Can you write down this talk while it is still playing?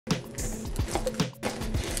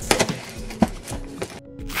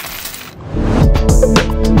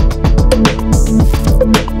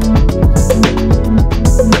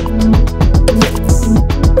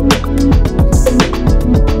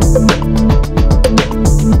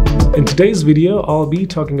today's video, I'll be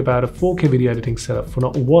talking about a 4K video editing setup for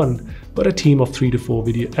not one, but a team of 3 to 4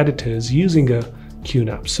 video editors using a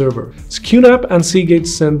QNAP server. So QNAP and Seagate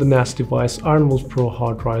sent the NAS device IronWolf Pro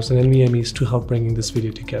hard drives and NVMEs to help bringing this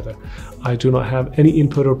video together. I do not have any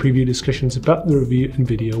input or preview discussions about the review and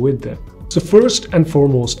video with them. So first and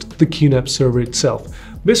foremost, the QNAP server itself.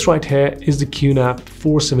 This right here is the QNAP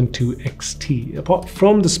 472XT. Apart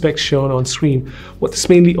from the specs shown on screen, what this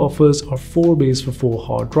mainly offers are 4 bays for 4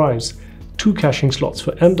 hard drives, 2 caching slots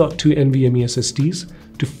for M.2 NVMe SSDs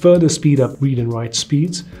to further speed up read and write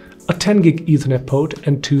speeds, a 10 gig Ethernet port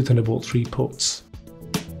and 2 Thunderbolt 3 ports.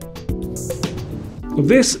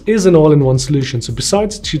 This is an all-in-one solution, so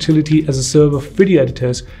besides its utility as a server for video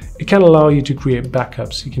editors, it can allow you to create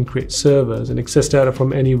backups, you can create servers and access data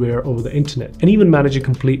from anywhere over the internet, and even manage a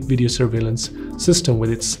complete video surveillance system with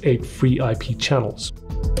its 8 free IP channels.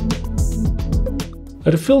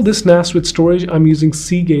 Now to fill this NAS with storage, I'm using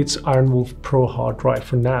Seagate's IronWolf Pro hard drive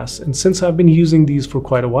for NAS, and since I've been using these for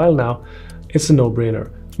quite a while now, it's a no-brainer,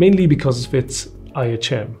 mainly because of its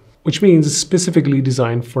IHM, which means it's specifically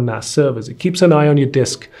designed for NAS servers. It keeps an eye on your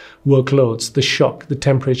disk, workloads, the shock, the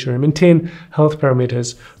temperature, and maintain health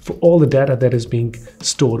parameters for all the data that is being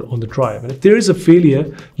stored on the drive. And if there is a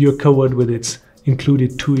failure, you're covered with its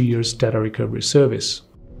included 2 years data recovery service.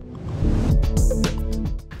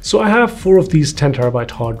 So I have 4 of these 10TB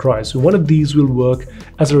hard drives. One of these will work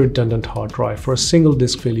as a redundant hard drive for a single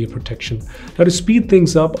disk failure protection. Now to speed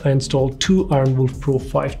things up, I installed 2 IronWolf Pro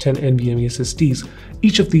 510 NVMe SSDs.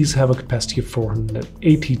 Each of these have a capacity of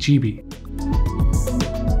 480 GB.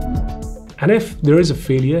 And if there is a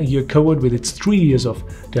failure, you're covered with its 3 years of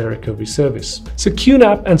data recovery service. So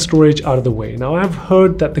QNAP and storage out of the way. Now I've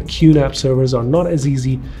heard that the QNAP servers are not as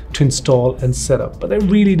easy to install and set up, but that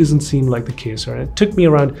really doesn't seem like the case, right? It took me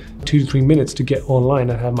around 2 to 3 minutes to get online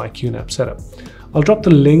and have my QNAP set up. I'll drop the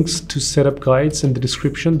links to setup guides in the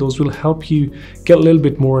description. Those will help you get a little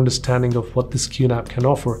bit more understanding of what this QNAP can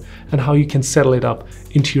offer and how you can settle it up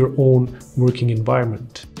into your own working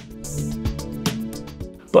environment.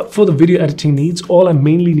 But for the video editing needs, all I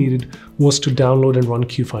mainly needed was to download and run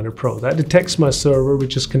QFinder Pro. That detects my server,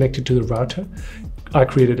 which is connected to the router. I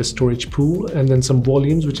created a storage pool and then some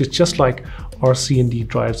volumes, which is just like our C&D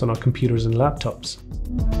drives on our computers and laptops.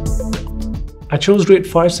 I chose RAID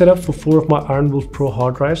 5 setup for 4 of my IronWolf Pro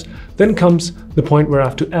hard drives. Then comes the point where I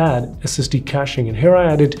have to add SSD caching, and here I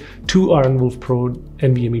added 2 IronWolf Pro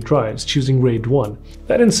NVMe drives, choosing RAID 1.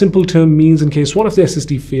 That in simple terms means in case one of the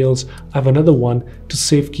SSD fails, I have another one to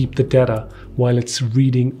safekeep the data while it's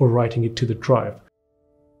reading or writing it to the drive.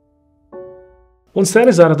 Once that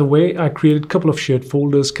is out of the way, I created a couple of shared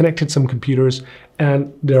folders, connected some computers,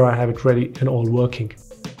 and there I have it ready and all working.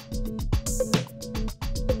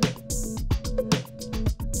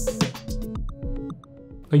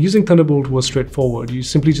 Now, using Thunderbolt was straightforward. You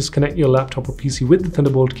simply just connect your laptop or PC with the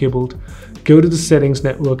Thunderbolt cable, go to the settings,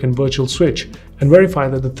 network and virtual switch and verify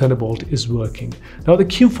that the Thunderbolt is working. Now the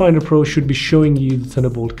QFinder Pro should be showing you the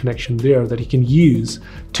Thunderbolt connection there that you can use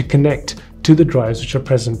to connect to the drives which are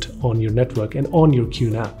present on your network and on your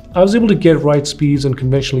QNAP. I was able to get write speeds on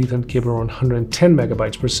conventional Ethernet cable around 110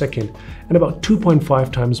 megabytes per second and about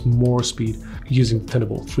 2.5 times more speed using the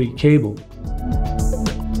Thunderbolt 3 cable.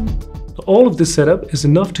 All of this setup is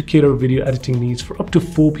enough to cater video editing needs for up to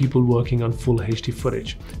 4 people working on full HD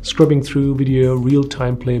footage. Scrubbing through video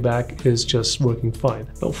real-time playback is just working fine.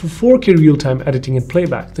 Now for 4K real-time editing and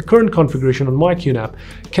playback, the current configuration on my QNAP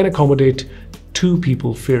can accommodate 2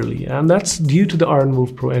 people fairly, and that's due to the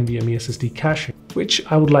IronWolf Pro NVMe Ssd Caching, which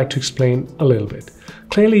I would like to explain a little bit.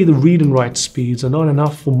 Clearly, the read and write speeds are not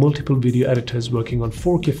enough for multiple video editors working on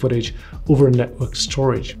 4K footage over network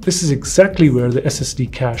storage. This is exactly where the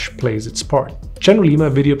SSD cache plays its part. Generally, my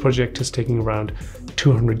video project is taking around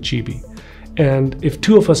 200 GB. And if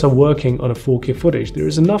 2 of us are working on a 4K footage, there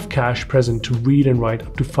is enough cache present to read and write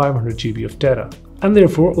up to 500 GB of data, and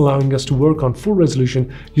therefore allowing us to work on full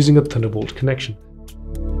resolution using a Thunderbolt connection.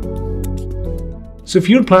 So if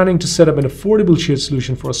you're planning to set up an affordable shared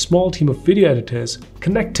solution for a small team of video editors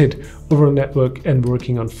connected over a network and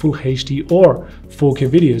working on full HD or 4K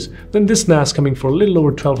videos, then this NAS coming for a little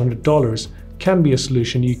over $1,200 can be a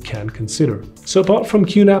solution you can consider. So apart from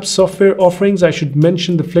QNAP's software offerings, I should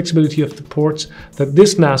mention the flexibility of the ports that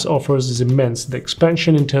this NAS offers is immense. The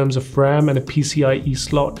expansion in terms of RAM and a PCIe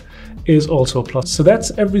slot is also a plus. So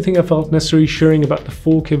that's everything I felt necessary sharing about the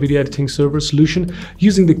 4K video editing server solution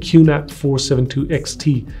using the QNAP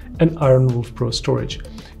 472XT and IronWolf Pro storage.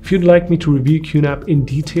 If you'd like me to review QNAP in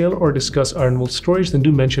detail or discuss IronWolf storage, then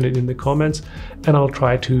do mention it in the comments and I'll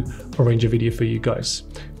try to arrange a video for you guys.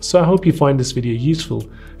 So I hope you find this video useful.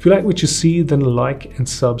 If you like what you see, then a like and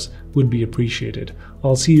subs would be appreciated.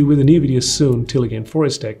 I'll see you with a new video soon. Till again,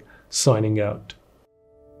 Forest Tech, signing out.